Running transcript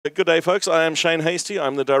Good day, folks. I am Shane Hastie.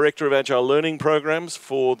 I'm the Director of Agile Learning Programs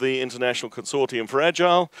for the International Consortium for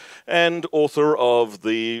Agile and author of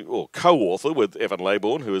or co-author with Evan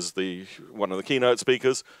Laybourne, who is one of the keynote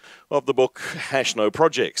speakers of the book No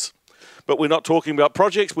Projects. But we're not talking about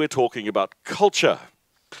projects, we're talking about culture.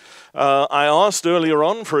 I asked earlier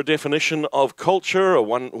on for a definition of culture, a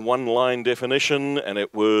one-line definition, and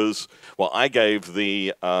it was, well, I gave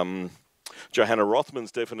the Johanna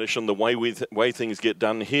Rothman's definition, the way things get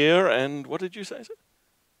done here, and what did you say, sir?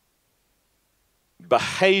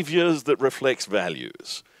 Behaviors that reflects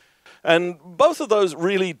values. And both of those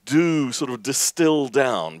really do sort of distill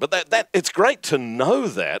down, but it's great to know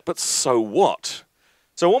that, but so what?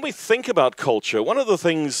 So when we think about culture, one of the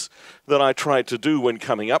things that I tried to do when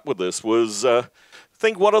coming up with this was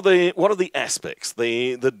think what are the aspects,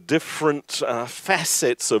 the different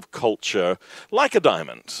facets of culture, like a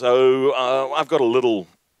diamond. So I've got a little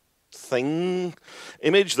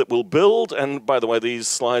image that we'll build, and by the way, these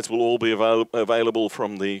slides will all be available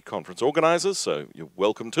from the conference organizers, so you're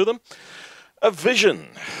welcome to them. A vision,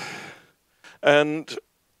 and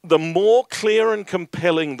the more clear and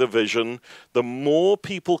compelling the vision, the more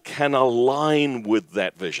people can align with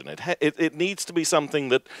that vision. It needs to be something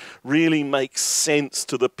that really makes sense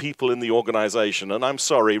to the people in the organization. And I'm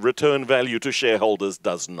sorry, return value to shareholders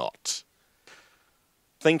does not.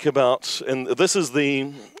 Think about, and this is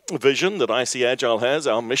the vision that IC Agile has.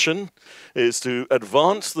 Our mission is to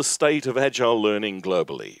advance the state of Agile learning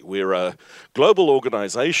globally. We're a global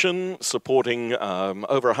organization supporting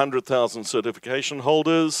over 100,000 certification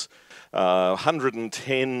holders,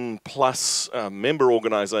 110 plus member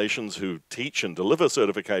organizations who teach and deliver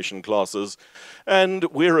certification classes, and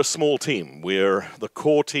we're a small team. The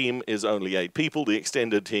core team is only 8 people, the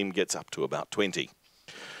extended team gets up to about 20.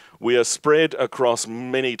 We are spread across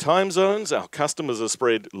many time zones. Our customers are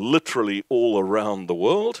spread literally all around the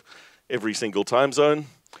world, every single time zone.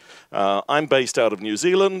 I'm based out of New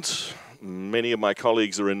Zealand. Many of my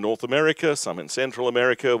colleagues are in North America, some in Central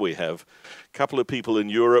America. We have a couple of people in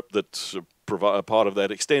Europe that are part of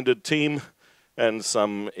that extended team, and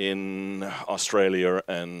some in Australia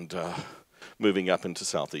and moving up into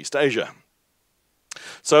Southeast Asia.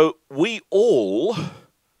 So we all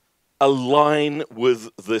align with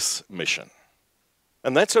this mission.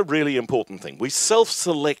 And that's a really important thing. We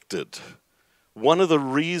self-selected. One of the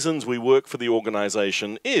reasons we work for the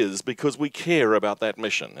organization is because we care about that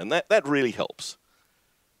mission, and that really helps.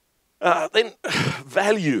 Then,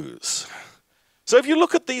 values. So if you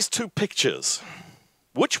look at these two pictures,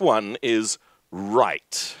 which one is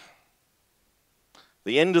right?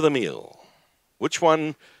 The end of the meal. Which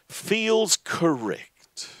one feels correct?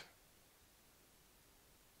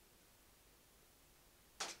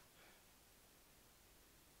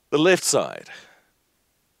 The left side.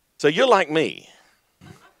 So you're like me.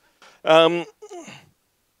 I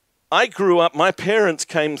grew up, my parents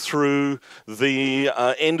came through the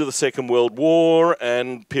end of the Second World War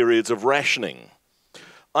and periods of rationing.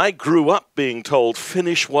 I grew up being told,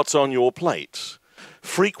 finish what's on your plate.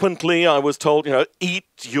 Frequently I was told, eat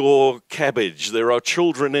your cabbage. There are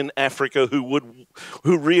children in Africa who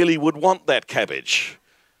really would want that cabbage.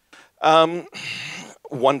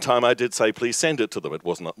 One time I did say, please send it to them. It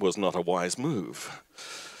was not a wise move.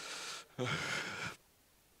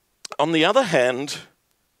 On the other hand,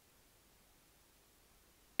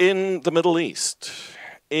 in the Middle East,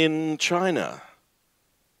 in China,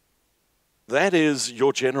 that is,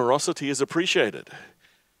 your generosity is appreciated.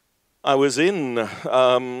 I was in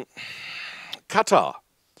Qatar,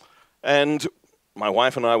 and my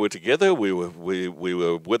wife and I were together. We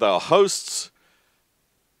were with our hosts.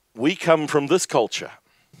 We come from this culture.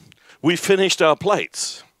 We finished our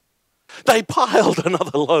plates. They piled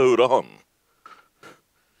another load on.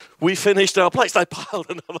 We finished our plates. They piled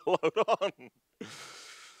another load on.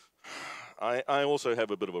 I also have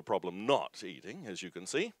a bit of a problem not eating, as you can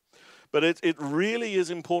see. But it really is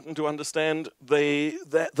important to understand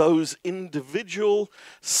those individual,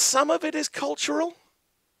 some of it is cultural.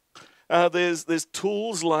 There's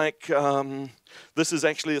tools like, this is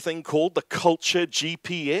actually a thing called the Culture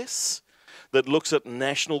GPS that looks at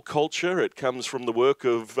national culture. It comes from the work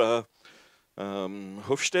of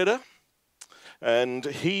Hofstede. And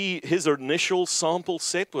his initial sample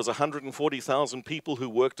set was 140,000 people who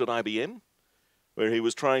worked at IBM, where he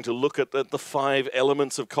was trying to look at the 5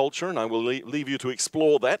 elements of culture, and I will leave you to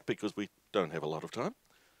explore that because we don't have a lot of time.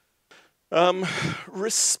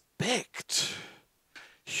 Respect,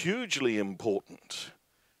 hugely important,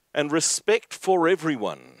 and respect for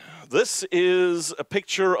everyone. This is a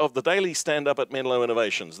picture of the daily stand-up at Menlo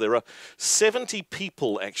Innovations. There are 70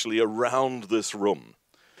 people actually around this room.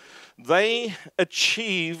 They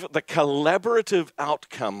achieve the collaborative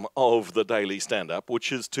outcome of the daily stand-up,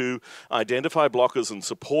 which is to identify blockers and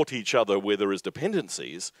support each other where there is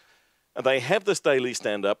dependencies. And they have this daily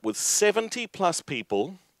stand-up with 70 plus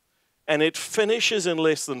people, and it finishes in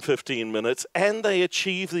less than 15 minutes, and they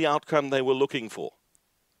achieve the outcome they were looking for,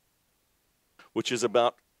 which is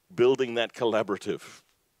about building that collaborative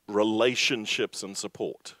relationships and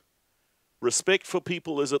support. Respect for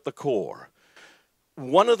people is at the core.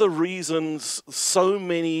 One of the reasons so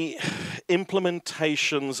many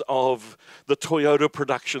implementations of the Toyota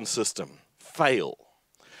production system fail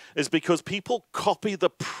is because people copy the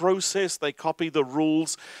process, they copy the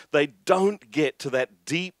rules, they don't get to that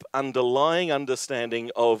deep underlying understanding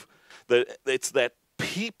of that it's that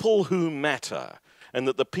people who matter and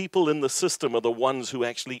that the people in the system are the ones who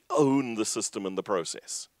actually own the system and the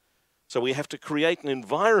process. So we have to create an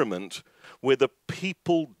environment where the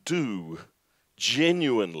people do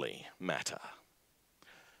genuinely matter.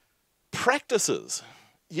 Practices,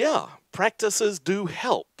 yeah, practices do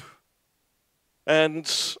help. And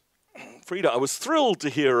Frida, I was thrilled to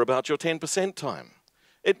hear about your 10% time.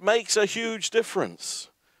 It makes a huge difference.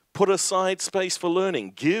 Put aside space for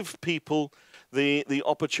learning. Give people the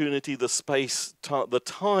opportunity, the space, the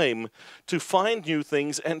time to find new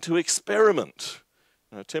things and to experiment.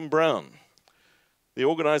 Tim Brown, the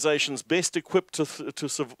organizations best equipped to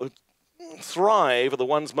thrive are the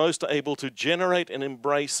ones most able to generate and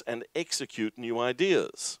embrace and execute new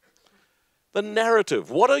ideas. The narrative.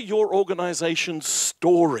 What are your organization's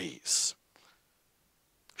stories?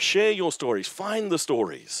 Share your stories. Find the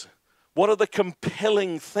stories. What are the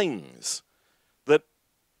compelling things that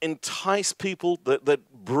entice people,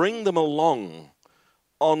 that bring them along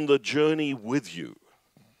on the journey with you?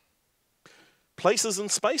 Places and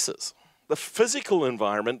spaces. The physical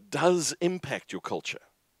environment does impact your culture.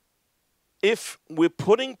 If we're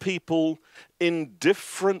putting people in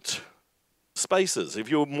different spaces, if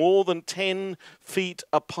you're more than 10 feet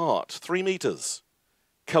apart, 3 meters,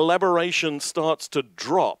 collaboration starts to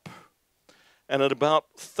drop. And at about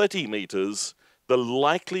 30 meters, the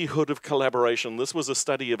likelihood of collaboration, this was a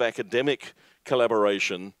study of academic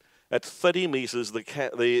collaboration, at 30 meters,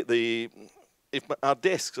 if our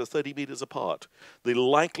desks are 30 meters apart, the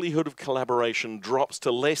likelihood of collaboration drops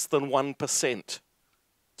to less than 1%.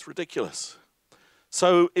 It's ridiculous.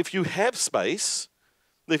 So if you have space,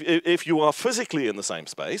 if you are physically in the same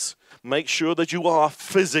space, make sure that you are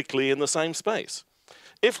physically in the same space.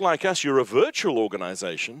 If, like us, you're a virtual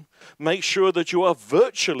organization, make sure that you are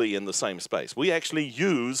virtually in the same space. We actually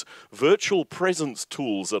use virtual presence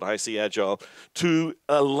tools at IC Agile to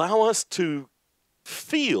allow us to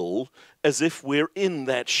feel as if we're in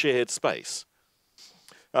that shared space.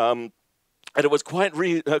 And it was quite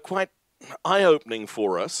eye-opening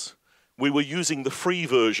for us. We were using the free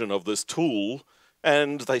version of this tool,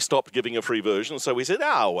 and they stopped giving a free version, so we said,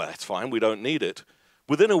 well, that's fine, we don't need it.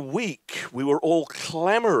 Within a week, we were all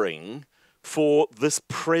clamoring for this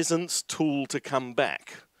presence tool to come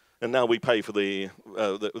back. And now we pay for the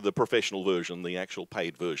professional version, the actual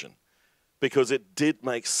paid version. Because it did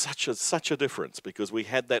make such a difference, because we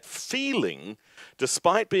had that feeling,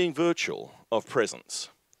 despite being virtual, of presence.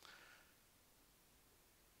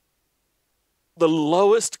 The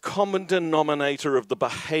lowest common denominator of the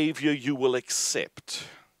behavior you will accept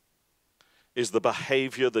is the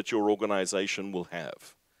behavior that your organization will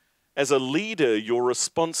have. As a leader, your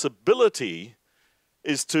responsibility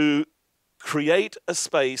is to create a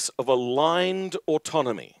space of aligned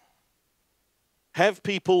autonomy. Have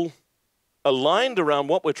people aligned around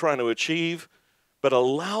what we're trying to achieve, but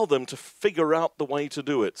allow them to figure out the way to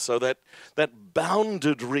do it, so that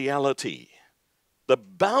bounded reality, the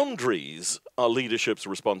boundaries are leadership's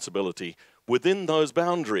responsibility. Within those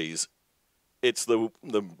boundaries, it's the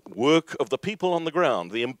work of the people on the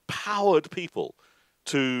ground, the empowered people,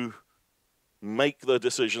 to make the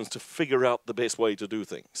decisions, to figure out the best way to do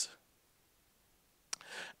things.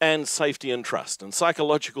 And safety and trust. And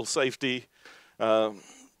psychological safety,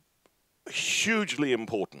 hugely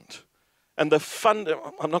important. And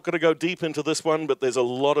I'm not going to go deep into this one, but there's a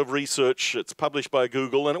lot of research. It's published by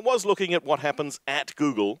Google, and it was looking at what happens at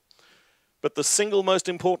Google. But the single most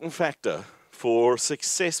important factor for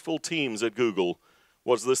successful teams at Google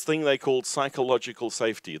was this thing they called psychological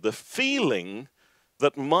safety. The feeling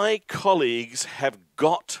that my colleagues have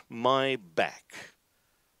got my back.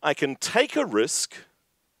 I can take a risk,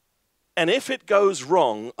 and if it goes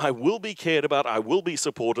wrong, I will be cared about, I will be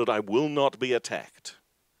supported, I will not be attacked.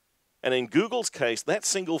 And in Google's case, that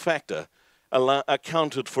single factor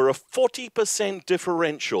accounted for a 40%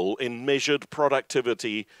 differential in measured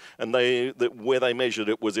productivity, and where they measured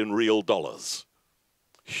it was in real dollars.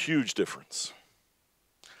 Huge difference.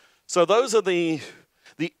 So those are the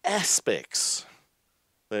aspects,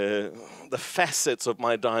 the facets of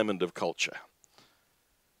my diamond of culture.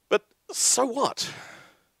 But so what?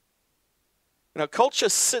 Culture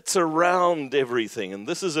sits around everything, and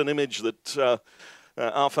this is an image that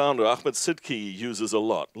our founder, Ahmed Sidki, uses a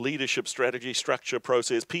lot. Leadership, strategy, structure,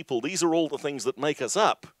 process, people, these are all the things that make us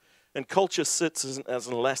up. And culture sits as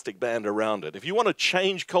an elastic band around it. If you want to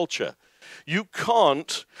change culture, you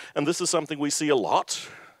can't, and this is something we see a lot,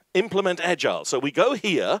 implement Agile. So we go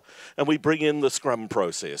here and we bring in the Scrum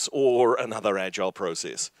process or another Agile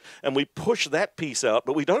process. And we push that piece out,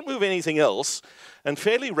 but we don't move anything else. And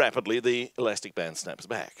fairly rapidly, the elastic band snaps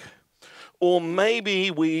back. Or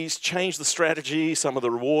maybe we change the strategy, some of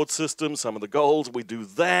the reward systems, some of the goals. We do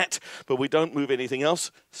that, but we don't move anything else.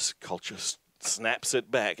 Culture snaps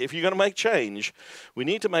it back. If you're going to make change, we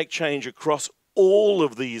need to make change across all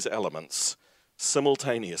of these elements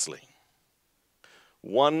simultaneously.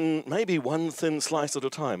 Maybe one thin slice at a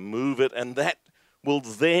time, move it, and that will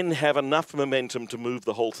then have enough momentum to move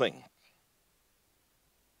the whole thing.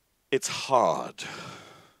 It's hard.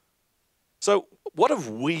 So what have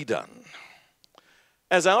we done?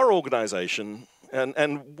 As our organization,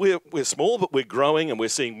 and we're small, but we're growing, and we're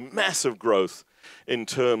seeing massive growth in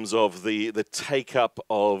terms of the take-up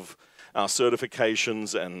of our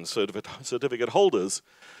certifications and certificate holders.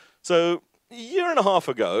 So a year and a half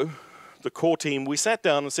ago, the core team, we sat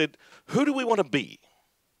down and said, who do we want to be?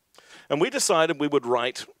 And we decided we would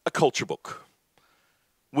write a culture book.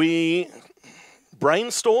 We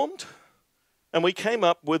brainstormed, and we came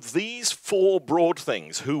up with these 4 broad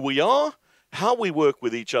things: who we are, how we work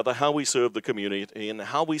with each other, how we serve the community, and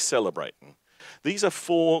how we celebrate. These are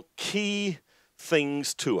 4 key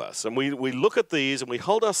things to us. And we look at these and we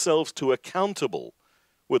hold ourselves to accountable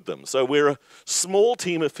with them. So we're a small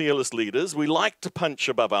team of fearless leaders. We like to punch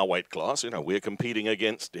above our weight class. We're competing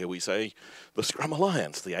against, dare we say, the Scrum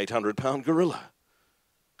Alliance, the 800-pound gorilla.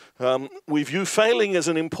 We view failing as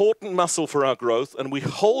an important muscle for our growth, and we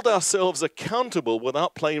hold ourselves accountable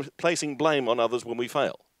without placing blame on others when we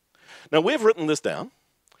fail. Now, we've written this down,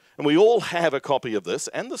 and we all have a copy of this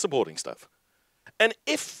and the supporting stuff. And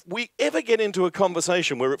if we ever get into a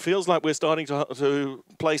conversation where it feels like we're starting to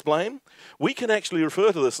place blame, we can actually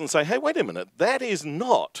refer to this and say, hey, wait a minute, that is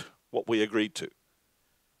not what we agreed to.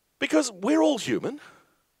 Because we're all human.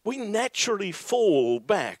 We naturally fall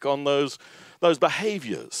back on those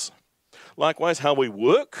behaviors. Likewise, how we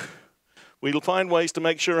work, we'll find ways to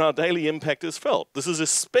make sure our daily impact is felt. This is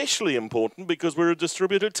especially important because we're a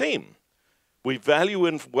distributed team. We value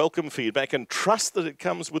and welcome feedback and trust that it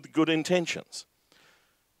comes with good intentions.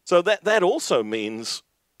 So that also means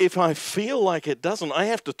if I feel like it doesn't, I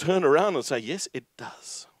have to turn around and say, yes, it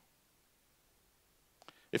does.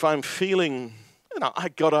 If I'm feeling, I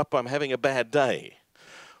got up, I'm having a bad day,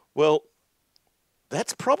 well,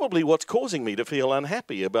 that's probably what's causing me to feel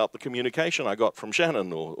unhappy about the communication I got from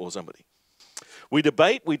Shannon or somebody. We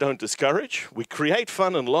debate, we don't discourage. We create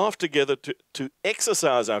fun and laugh together to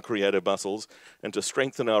exercise our creative muscles and to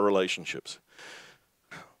strengthen our relationships.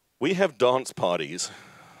 We have dance parties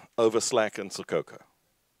over Slack and Sococo.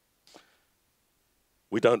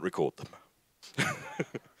 We don't record them.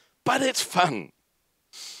 But it's fun.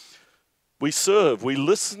 We serve, we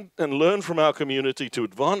listen and learn from our community to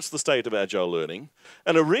advance the state of Agile learning.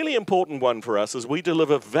 And a really important one for us is we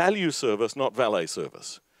deliver value service, not valet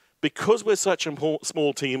service. Because we're such a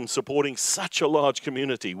small team supporting such a large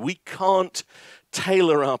community, we can't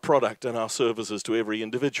tailor our product and our services to every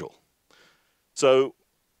individual. So,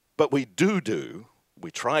 but we we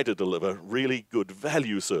try to deliver really good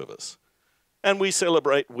value service. And we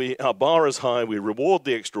celebrate, our bar is high, we reward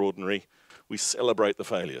the extraordinary, we celebrate the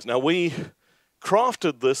failures. Now, we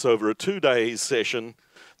crafted this over a 2-day session.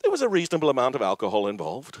 There was a reasonable amount of alcohol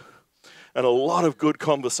involved and a lot of good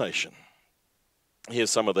conversation. Here's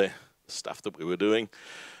some of the stuff that we were doing.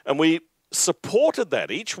 And we supported that.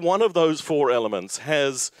 Each one of those 4 elements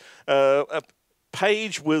has a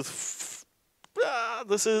page with,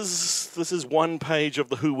 this is one page of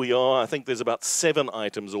the who we are. I think there's about 7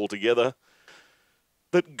 items altogether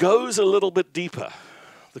that goes a little bit deeper.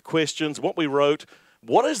 The questions, what we wrote,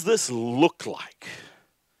 what does this look like?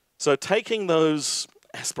 So taking those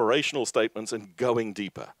aspirational statements and going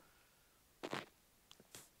deeper.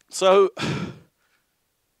 So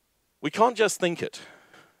we can't just think it.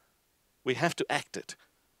 We have to act it.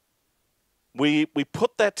 We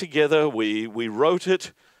put that together, we wrote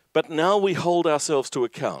it, but now we hold ourselves to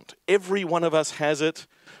account. Every one of us has it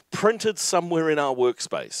printed somewhere in our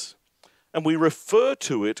workspace, and we refer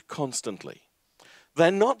to it constantly. They're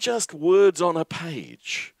not just words on a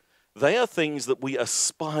page. They are things that we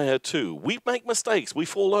aspire to. We make mistakes, we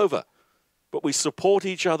fall over, but we support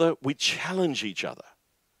each other, we challenge each other,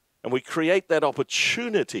 and we create that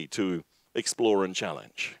opportunity to explore and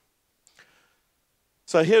challenge.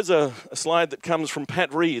 So here's a slide that comes from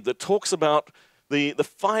Pat Reed that talks about the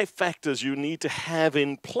 5 factors you need to have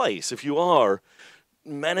in place if you are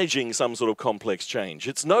managing some sort of complex change.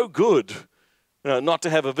 It's no good not to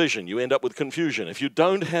have a vision. You end up with confusion. If you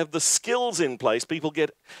don't have the skills in place, people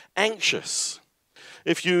get anxious.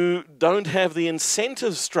 If you don't have the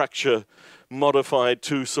incentive structure modified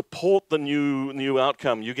to support the new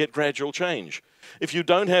outcome, you get gradual change. If you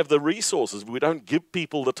don't have the resources, we don't give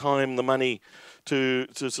people the time, the money to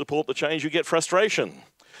support the change, you get frustration.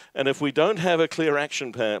 And if we don't have a clear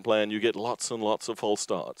action plan, you get lots and lots of false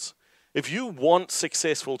starts. If you want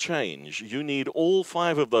successful change, you need all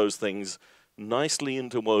 5 of those things nicely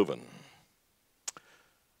interwoven.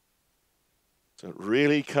 So it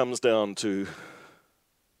really comes down to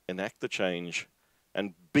enact the change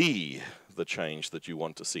and be the change that you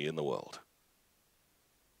want to see in the world.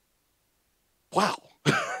 Wow,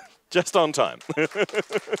 just on time.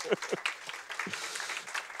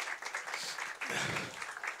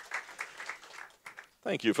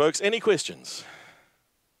 Thank you, folks. Any questions?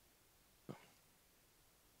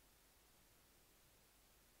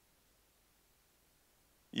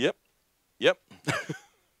 Yep.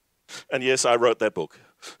 And yes, I wrote that book.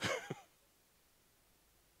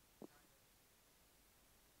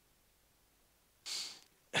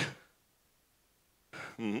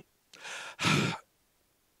 Mm-hmm.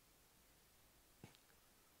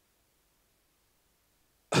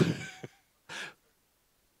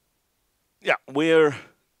 Yeah,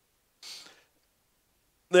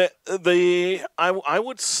 I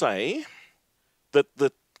would say that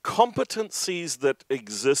the competencies that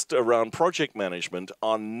exist around project management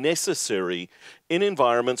are necessary in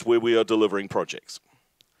environments where we are delivering projects.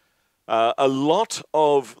 A lot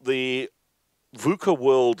of the VUCA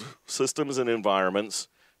world systems and environments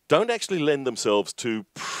don't actually lend themselves to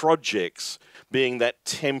projects being that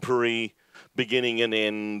temporary beginning and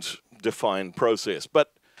end defined process.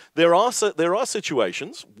 But there are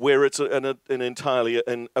situations where it's an entirely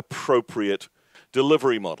appropriate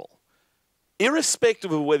delivery model.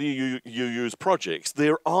 Irrespective of whether you use projects,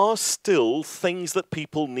 there are still things that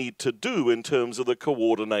people need to do in terms of the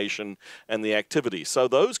coordination and the activity. So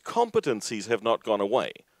those competencies have not gone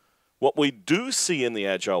away. What we do see in the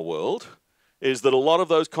Agile world is that a lot of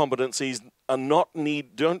those competencies don't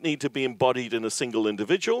need to be embodied in a single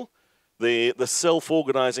individual. The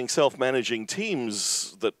self-organizing, self-managing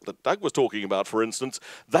teams that Doug was talking about, for instance,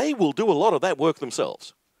 they will do a lot of that work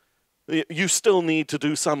themselves. You still need to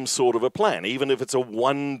do some sort of a plan, even if it's a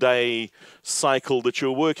one-day cycle that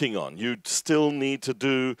you're working on. You still need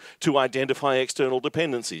to identify external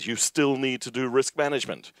dependencies. You still need to do risk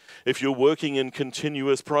management. If you're working in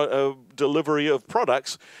continuous delivery of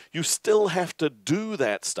products, you still have to do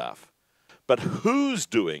that stuff. But who's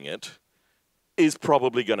doing it is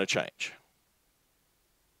probably going to change.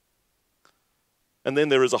 And then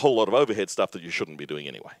there is a whole lot of overhead stuff that you shouldn't be doing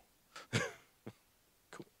anyway.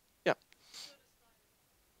 Cool. Yeah.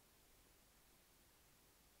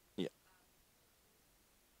 Yeah.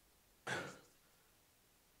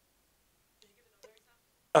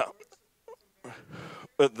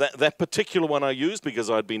 That particular one I used because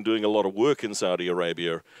I'd been doing a lot of work in Saudi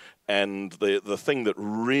Arabia, and the thing that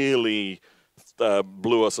really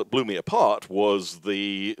blew me apart was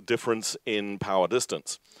the difference in power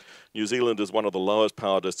distance. New Zealand is one of the lowest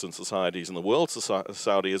power distance societies in the world.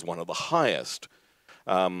 Saudi is one of the highest.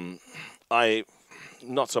 Not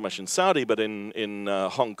so much in Saudi, but in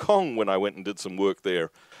Hong Kong, when I went and did some work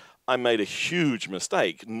there, I made a huge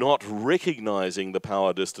mistake not recognizing the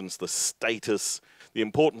power distance, the status, the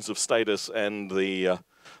importance of status, and the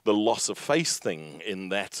loss of face thing in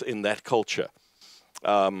that culture.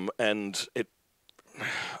 And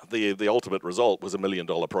the ultimate result was $1 million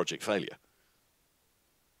project failure.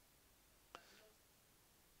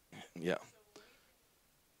 Yeah.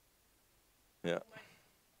 Yeah.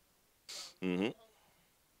 Mm-hmm.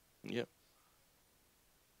 Yeah.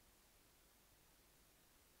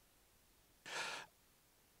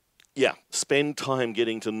 Yeah, spend time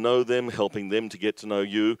getting to know them, helping them to get to know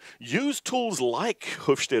you. Use tools like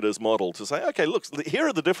Hofstadter's model to say, okay, look, here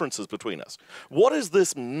are the differences between us. What does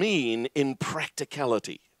this mean in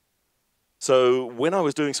practicality? So when I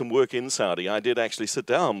was doing some work in Saudi, I did actually sit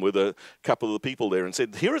down with a couple of the people there and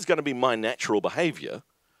said, here is going to be my natural behavior.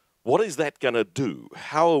 What is that going to do?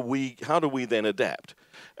 How do we then adapt?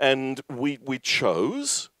 And we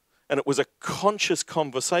chose, And it was a conscious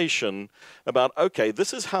conversation about, okay,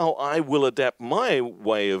 this is how I will adapt my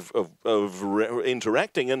way of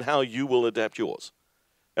interacting and how you will adapt yours.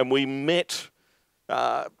 And we met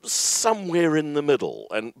somewhere in the middle.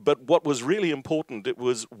 But what was really important, it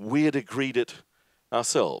was we'd agreed it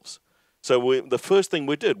ourselves. So the first thing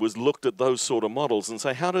we did was looked at those sort of models and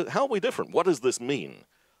say, how are we different? What does this mean?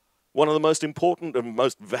 One of the most important and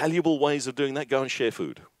most valuable ways of doing that, go and share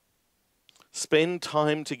food. Spend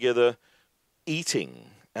time together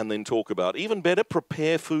eating and then talk about. Even better,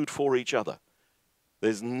 prepare food for each other.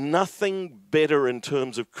 There's nothing better in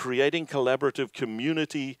terms of creating collaborative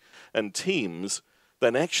community and teams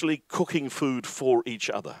than actually cooking food for each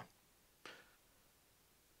other.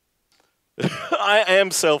 I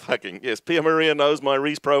am self-hacking. Yes, Pia Maria knows my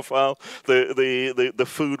Reese profile. The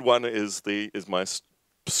food one is my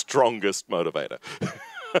strongest motivator.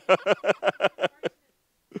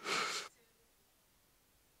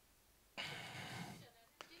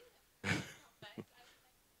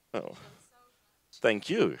 Oh, thank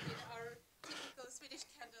you.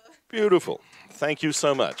 Beautiful. Thank you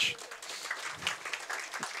so much.